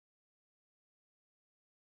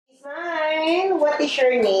Smile. What is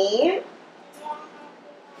your name?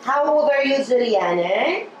 How old are you,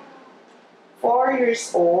 Juliana? 4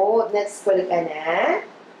 years old. Nag-school ka na?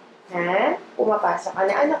 Ha? Pumapasok ka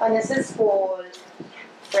na? Ano ka na sa school?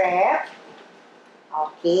 Prep?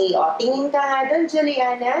 Okay. O, tingin ka nga doon,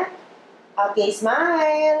 Juliana. Okay,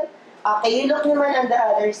 smile. Okay, you look naman on the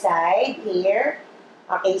other side. Here.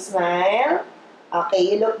 Okay, smile. Okay,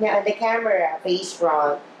 you look na on the camera. Face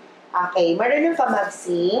front. Okay, marunong ka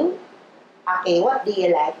mag-sing? Okay, what do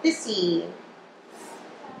you like to sing?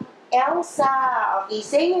 Elsa. Okay,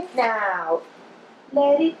 sing it now.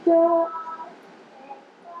 Let it go.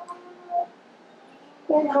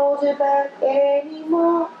 Can't hold it back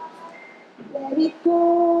anymore. Let it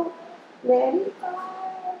go. Let it go.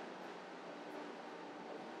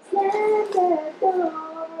 Slam the door.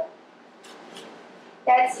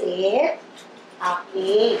 That's it.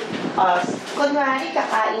 Okay. Kunwari,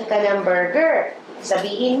 kakain ka ng burger.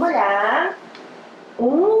 Sabihin mo lang,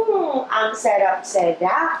 ang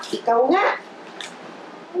sarap-sarap. Ikaw nga.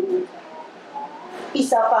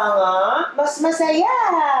 Isa pa nga, mas masaya.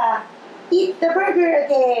 Eat the burger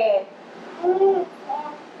again.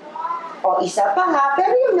 O, isa pa ha.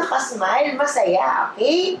 Pero yung nakasmile, masaya.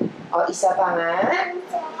 Okay? O, isa pa nga.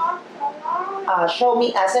 Show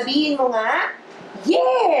me. Sabihin mo nga.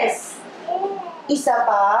 Yes! Isa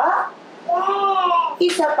pa?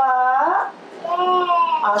 Isa pa?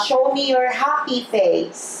 Show me your happy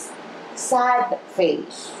face. Sad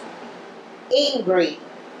face. Angry.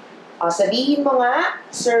 Sabihin mo nga,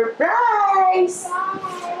 surprise!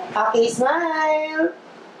 Okay, smile.